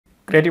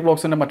Creative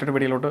വ്ളോഗ്സിൻ്റെ മറ്റൊരു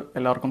വീഡിയോയിലോട്ട്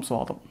എല്ലാവർക്കും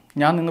സ്വാഗതം.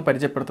 ഞാൻ ഇന്ന്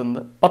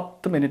പരിചയപ്പെടുത്തുന്നത്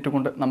 10 മിനിറ്റ്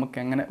കൊണ്ട് നമുക്ക്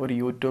എങ്ങനെ ഒരു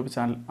യൂട്യൂബ്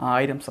ചാനൽ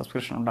 1000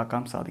 സബ്സ്ക്രിപ്ഷൻ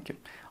ഉണ്ടാക്കാൻ സാധിക്കും.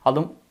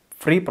 അതും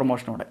ഫ്രീ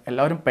പ്രൊമോഷനോടെ.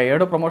 എല്ലാവരും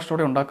പെയ്ഡ്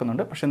പ്രൊമോഷനോടെ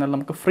ഉണ്ടാക്കുന്നുണ്ട്, പക്ഷേ എന്നാൽ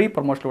നമുക്ക് ഫ്രീ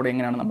പ്രൊമോഷനിലൂടെ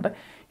എങ്ങനെയാണ് നമ്മുടെ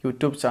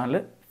യൂട്യൂബ്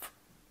ചാനൽ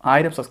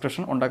 1000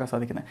 സബ്സ്ക്രിപ്ഷൻ ഉണ്ടാക്കാൻ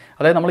സാധിക്കുന്നത്.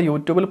 അതായത് നമ്മൾ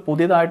യൂട്യൂബിൽ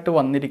പുതിയതായിട്ട്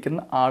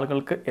വന്നിരിക്കുന്ന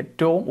ആളുകൾക്ക്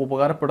ഏറ്റവും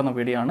ഉപകാരപ്പെടുന്ന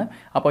വീഡിയോ ആണ്.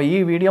 അപ്പോൾ ഈ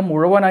വീഡിയോ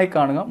മുഴുവനായി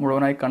കാണുക.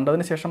 മുഴുവനായി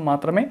കണ്ടതിന് ശേഷം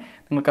മാത്രമേ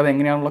നിങ്ങൾക്കത്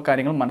എങ്ങനെയാണുള്ള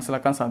കാര്യങ്ങൾ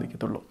മനസ്സിലാക്കാൻ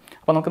സാധിക്കത്തുള്ളൂ.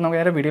 അപ്പോൾ നമുക്ക്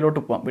നേരെ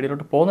വീഡിയോയിലോട്ട് പോകാം.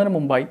 വീഡിയോയിലോട്ട് പോകുന്നതിന്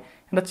മുമ്പായി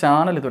എൻ്റെ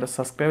ചാനൽ ഇതുവരെ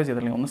സബ്സ്ക്രൈബ്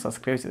ചെയ്തില്ലെങ്കിൽ ഒന്ന്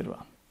സബ്സ്ക്രൈബ് ചെയ്തിടുക.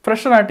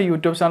 ഫ്രഷറായിട്ട്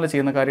യൂട്യൂബ് ചാനൽ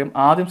ചെയ്യുന്ന കാര്യം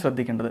ആദ്യം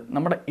ശ്രദ്ധിക്കേണ്ടത്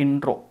നമ്മുടെ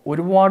ഇൻട്രോ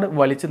ഒരുപാട്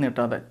വലിച്ചു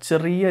നീട്ടാതെ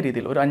ചെറിയ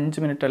രീതിയിൽ ഒരു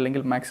 5 മിനിറ്റ്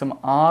അല്ലെങ്കിൽ മാക്സിമം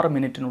 6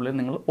 മിനിറ്റിനുള്ളിൽ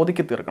നിങ്ങൾ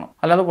ഒതുക്കി തീർക്കണം.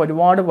 അല്ലാതെ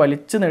ഒരുപാട്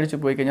വലിച്ചു നെഴിച്ച്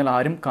പോയി കഴിഞ്ഞാൽ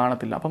ആരും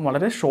കാണത്തില്ല. അപ്പം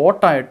വളരെ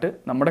ഷോർട്ടായിട്ട്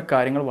നമ്മുടെ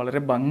കാര്യങ്ങൾ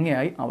വളരെ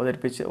ഭംഗിയായി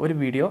അവതരിപ്പിച്ച് ഒരു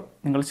വീഡിയോ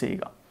നിങ്ങൾ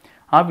ചെയ്യുക.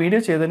 ആ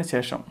വീഡിയോ ചെയ്തതിന്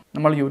ശേഷം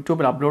നമ്മൾ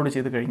യൂട്യൂബിൽ അപ്ലോഡ്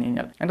ചെയ്ത് കഴിഞ്ഞ്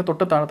കഴിഞ്ഞാൽ അതിൻ്റെ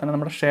തൊട്ട് താഴെ തന്നെ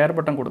നമ്മുടെ ഷെയർ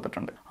ബട്ടൺ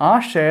കൊടുത്തിട്ടുണ്ട്. ആ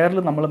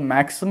ഷെയറിൽ നമ്മൾ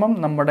മാക്സിമം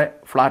നമ്മുടെ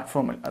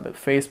പ്ലാറ്റ്ഫോമിൽ, അത്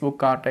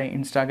ഫേസ്ബുക്ക് ആകട്ടെ,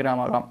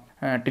 ഇൻസ്റ്റാഗ്രാം ആകാം,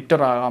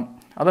 ട്വിറ്റർ ആകാം,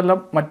 അതെല്ലാം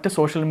മറ്റ്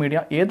സോഷ്യൽ മീഡിയ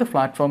ഏത്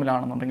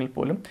പ്ലാറ്റ്ഫോമിലാണെന്നുണ്ടെങ്കിൽ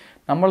പോലും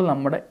നമ്മൾ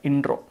നമ്മുടെ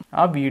ഇൻട്രോ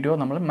ആ വീഡിയോ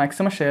നമ്മൾ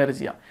മാക്സിമം ഷെയർ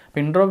ചെയ്യുക. അപ്പോൾ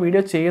ഇൻട്രോ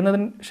വീഡിയോ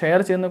ഷെയർ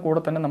ചെയ്യുന്ന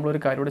കൂടെ തന്നെ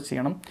നമ്മളൊരു കാര്യം കൂടെ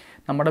ചെയ്യണം.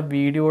 നമ്മുടെ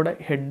വീഡിയോയുടെ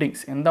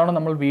ഹെഡിങ്സ് എന്താണോ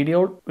നമ്മൾ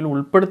വീഡിയോയിൽ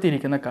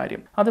ഉൾപ്പെടുത്തിയിരിക്കുന്ന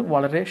കാര്യം അത്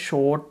വളരെ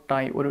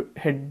ഷോർട്ടായി ഒരു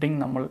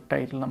ഹെഡിങ്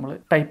ടൈറ്റിൽ നമ്മൾ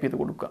ടൈപ്പ് ചെയ്ത്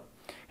കൊടുക്കുക.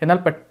 എന്നാൽ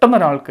പെട്ടെന്ന്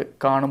ഒരാൾക്ക്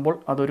കാണുമ്പോൾ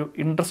അതൊരു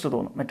ഇൻട്രസ്റ്റ്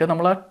തോന്നും. മറ്റേ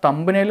നമ്മൾ ആ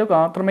തമ്പനയിൽ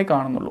മാത്രമേ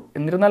കാണുന്നുള്ളൂ.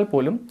 എന്നിരുന്നാൽ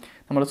പോലും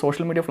നമ്മൾ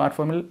സോഷ്യൽ മീഡിയ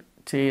പ്ലാറ്റ്ഫോമിൽ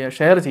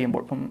ഷെയർ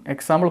ചെയ്യുമ്പോൾ, ഇപ്പം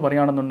എക്സാമ്പിൾ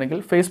പറയുകയാണെന്നുണ്ടെങ്കിൽ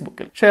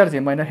ഫേസ്ബുക്കിൽ ഷെയർ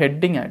ചെയ്യുമ്പോൾ അതിൻ്റെ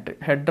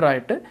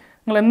ഹെഡറായിട്ട്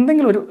നിങ്ങൾ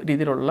എന്തെങ്കിലും ഒരു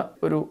രീതിയിലുള്ള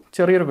ഒരു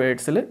ചെറിയൊരു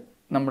വേർഡ്സിൽ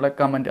നമ്മുടെ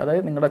കമൻറ്റ്,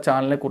 അതായത് നിങ്ങളുടെ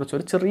ചാനലിനെ കുറിച്ച്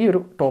ഒരു ചെറിയൊരു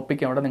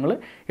ടോപ്പിക്ക് അവിടെ നിങ്ങൾ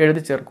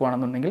എഴുതി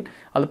ചേർക്കുകയാണെന്നുണ്ടെങ്കിൽ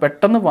അത്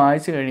പെട്ടെന്ന്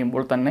വായിച്ച്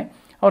കഴിയുമ്പോൾ തന്നെ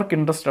അവർക്ക്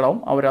ഇൻട്രസ്റ്റഡ് ആവും.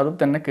 അവരത്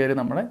തന്നെ കയറി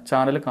നമ്മുടെ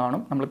ചാനൽ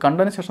കാണും. നമ്മൾ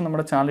കണ്ടതിന് ശേഷം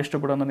നമ്മുടെ ചാനൽ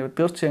ഇഷ്ടപ്പെടുകയെന്നുണ്ടെങ്കിൽ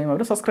തീർച്ചയായും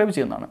അവർ സബ്സ്ക്രൈബ്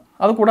ചെയ്യുന്നതാണ്.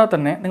 അതുകൂടാതെ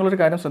തന്നെ നിങ്ങളൊരു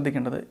കാര്യം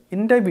ശ്രദ്ധിക്കേണ്ടത്,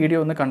 എൻ്റെ വീഡിയോ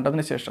ഒന്ന്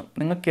കണ്ടതിന് ശേഷം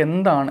നിങ്ങൾക്ക്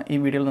എന്താണ് ഈ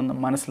വീഡിയോയിൽ നിന്ന്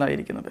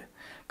മനസ്സിലായിരിക്കുന്നത്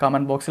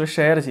കമൻറ്റ് ബോക്സിൽ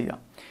ഷെയർ ചെയ്യുക.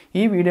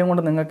 ഈ വീഡിയോ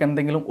കൊണ്ട് നിങ്ങൾക്ക്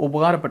എന്തെങ്കിലും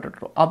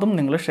ഉപകാരപ്പെട്ടിട്ടുണ്ടോ അതും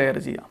നിങ്ങൾ ഷെയർ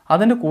ചെയ്യുക.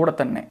 അതിൻ്റെ കൂടെ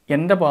തന്നെ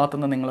എൻ്റെ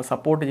ഭാഗത്തുനിന്ന് നിങ്ങളെ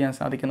സപ്പോർട്ട് ചെയ്യാൻ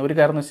സാധിക്കുന്ന ഒരു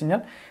കാര്യം എന്ന് വെച്ച്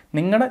കഴിഞ്ഞാൽ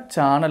നിങ്ങളുടെ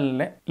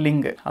ചാനലിലെ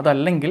ലിങ്ക്,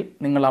 അതല്ലെങ്കിൽ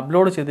നിങ്ങൾ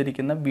അപ്ലോഡ്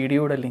ചെയ്തിരിക്കുന്ന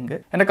വീഡിയോയുടെ ലിങ്ക്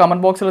എൻ്റെ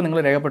കമൻറ്റ് ബോക്സിൽ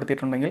നിങ്ങൾ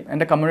രേഖപ്പെടുത്തിയിട്ടുണ്ടെങ്കിൽ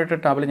എൻ്റെ കമ്മ്യൂണിറ്റി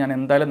ടാബിൽ ഞാൻ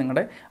എന്തായാലും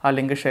നിങ്ങളുടെ ആ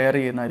ലിങ്ക് ഷെയർ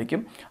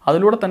ചെയ്യുന്നതായിരിക്കും.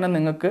 അതിലൂടെ തന്നെ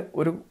നിങ്ങൾക്ക്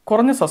ഒരു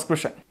കുറഞ്ഞ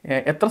സബ്സ്ക്രിപ്ഷൻ,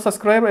 എത്ര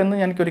സബ്സ്ക്രൈബർ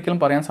എന്ന് എനിക്ക്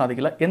ഒരിക്കലും പറയാൻ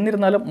സാധിക്കില്ല,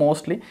 എന്നിരുന്നാലും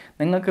മോസ്റ്റ്ലി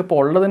നിങ്ങൾക്ക് ഇപ്പോൾ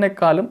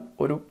ഉള്ളതിനേക്കാളും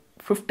ഒരു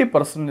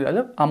 50%,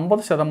 അതായത്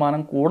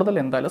 50% കൂടുതൽ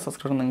എന്തായാലും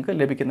സബ്സ്ക്രിപ്ഷൻ നിങ്ങൾക്ക്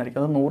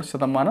ലഭിക്കുന്നതായിരിക്കും. അത്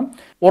 100%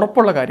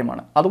 ഉറപ്പുള്ള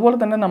കാര്യമാണ്. അതുപോലെ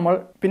തന്നെ നമ്മൾ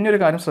പിന്നെ ഒരു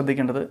കാര്യം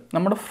ശ്രദ്ധിക്കേണ്ടത്,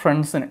 നമ്മുടെ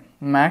ഫ്രണ്ട്സിന്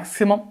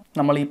മാക്സിമം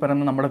നമ്മൾ ഈ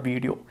പറയുന്ന നമ്മുടെ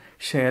വീഡിയോ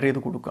ഷെയർ ചെയ്ത്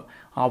കൊടുക്കുക.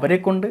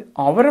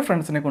 അവരുടെ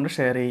ഫ്രണ്ട്സിനെ കൊണ്ട്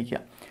ഷെയർ ചെയ്യിക്കുക.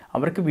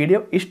 അവർക്ക് വീഡിയോ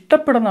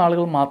ഇഷ്ടപ്പെടുന്ന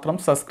ആളുകൾ മാത്രം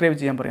സബ്സ്ക്രൈബ്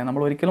ചെയ്യാൻ പറയുക.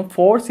 നമ്മൾ ഒരിക്കലും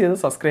ഫോഴ്സ് ചെയ്ത്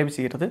സബ്സ്ക്രൈബ്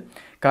ചെയ്യരുത്.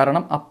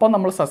 കാരണം അപ്പം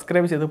നമ്മൾ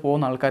സബ്സ്ക്രൈബ് ചെയ്ത്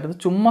പോകുന്ന ആൾക്കാർ ഇത്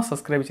ചുമ്മാ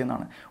സബ്സ്ക്രൈബ്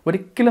ചെയ്യുന്നതാണ്.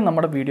 ഒരിക്കലും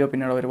നമ്മുടെ വീഡിയോ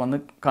പിന്നീട് അവർ വന്ന്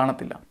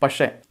കാണത്തില്ല.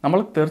 പക്ഷേ നമ്മൾ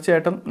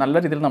തീർച്ചയായിട്ടും നല്ല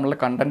രീതിയിൽ നമ്മളുടെ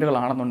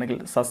കണ്ടൻറ്റുകളാണെന്നുണ്ടെങ്കിൽ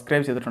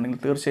സബ്സ്ക്രൈബ്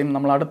ചെയ്തിട്ടുണ്ടെങ്കിൽ തീർച്ചയായും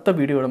നമ്മൾ അടുത്ത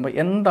വീഡിയോ ഇടുമ്പോൾ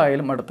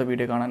എന്തായാലും അടുത്ത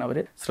വീഡിയോ കാണാൻ അവർ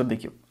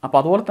ശ്രദ്ധിക്കും. അപ്പോൾ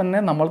അതുപോലെ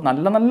തന്നെ നമ്മൾ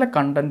നല്ല നല്ല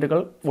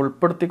കണ്ടൻറ്റുകൾ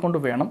ഉൾപ്പെടുത്തിക്കൊണ്ട്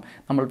വേണം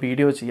നമ്മൾ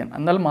വീഡിയോ ചെയ്യാൻ.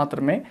 എന്നാൽ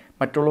മാത്രമേ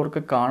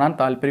മറ്റുള്ളവർക്ക് കാണാൻ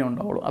താല്പര്യം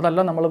ഉണ്ടാവുള്ളൂ. അതല്ല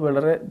നമ്മൾ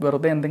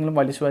വെറുതെ എന്തെങ്കിലും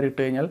വലിച്ചു വാരി ഇട്ട്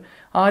കഴിഞ്ഞാൽ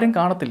ആരും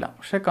കാണത്തില്ല.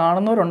 പക്ഷേ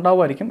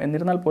കാണുന്നവരുണ്ടാവുമായിരിക്കും.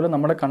 എന്നിരുന്നാൽ പോലും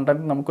നമ്മുടെ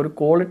കണ്ടന്റ് നമുക്കൊരു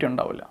ക്വാളിറ്റി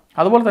ഉണ്ടാവില്ല.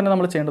 അതുപോലെ തന്നെ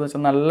നമ്മൾ ചെയ്യേണ്ടത്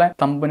വെച്ചാൽ നല്ല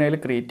തമ്പനയിൽ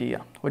ക്രിയേറ്റ്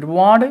ചെയ്യുക.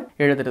 ഒരുപാട്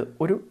എഴുതരുത്.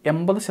 ഒരു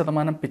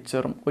 80%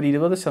 പിക്ചറും ഒരു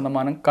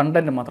 20%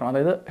 കണ്ടന്റ് മാത്രം,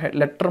 അതായത്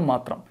ലെറ്റർ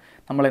മാത്രം,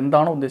 നമ്മൾ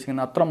എന്താണോ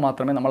ഉദ്ദേശിക്കുന്നത് അത്ര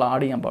മാത്രമേ നമ്മൾ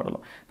ആഡ് ചെയ്യാൻ പാടുള്ളൂ.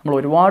 നമ്മൾ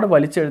ഒരുപാട്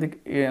വലിച്ചെഴുതി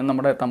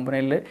നമ്മുടെ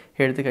തമ്പനയിൽ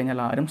എഴുതി കഴിഞ്ഞാൽ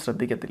ആരും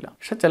ശ്രദ്ധിക്കത്തില്ല.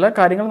 പക്ഷേ ചില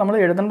കാര്യങ്ങൾ നമ്മൾ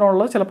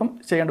എഴുതേണ്ടതുള്ളത് ചിലപ്പം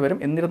ചെയ്യേണ്ടി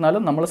വരും.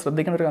 എന്നിരുന്നാലും നമ്മൾ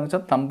ശ്രദ്ധിക്കേണ്ട ഒരു കാര്യം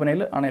വെച്ചാൽ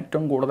തമ്പനയിൽ ആണ്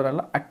ഏറ്റവും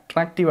കൂടുതലുള്ള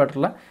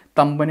അട്രാക്റ്റീവായിട്ടുള്ള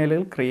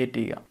തമ്പനയിലുകൾ ക്രിയേറ്റ്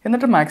ചെയ്യുക.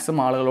 എന്നിട്ട്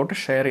മാക്സിമം ആളുകളോട്ട്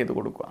ഷെയർ ചെയ്ത്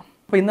കൊടുക്കുക.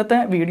 അപ്പോൾ ഇന്നത്തെ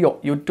വീഡിയോ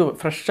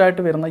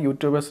ഫ്രഷായിട്ട് വരുന്ന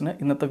യൂട്യൂബേഴ്സിന്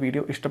ഇന്നത്തെ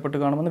വീഡിയോ ഇഷ്ടപ്പെട്ട്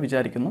കാണുമെന്ന്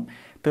വിചാരിക്കുന്നു.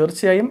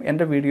 തീർച്ചയായും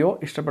എൻ്റെ വീഡിയോ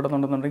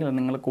ഇഷ്ടപ്പെടുന്നുണ്ടെന്നുണ്ടെങ്കിൽ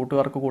നിങ്ങൾ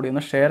കൂട്ടുകാർക്ക് കൂടി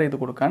ഒന്ന് ഷെയർ ചെയ്ത്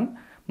കൊടുക്കാൻ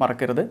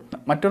മറക്കരുത്.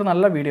 മറ്റൊരു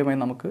നല്ല വീഡിയോയുമായി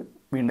നമുക്ക്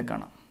വീണ്ടും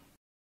കാണാം.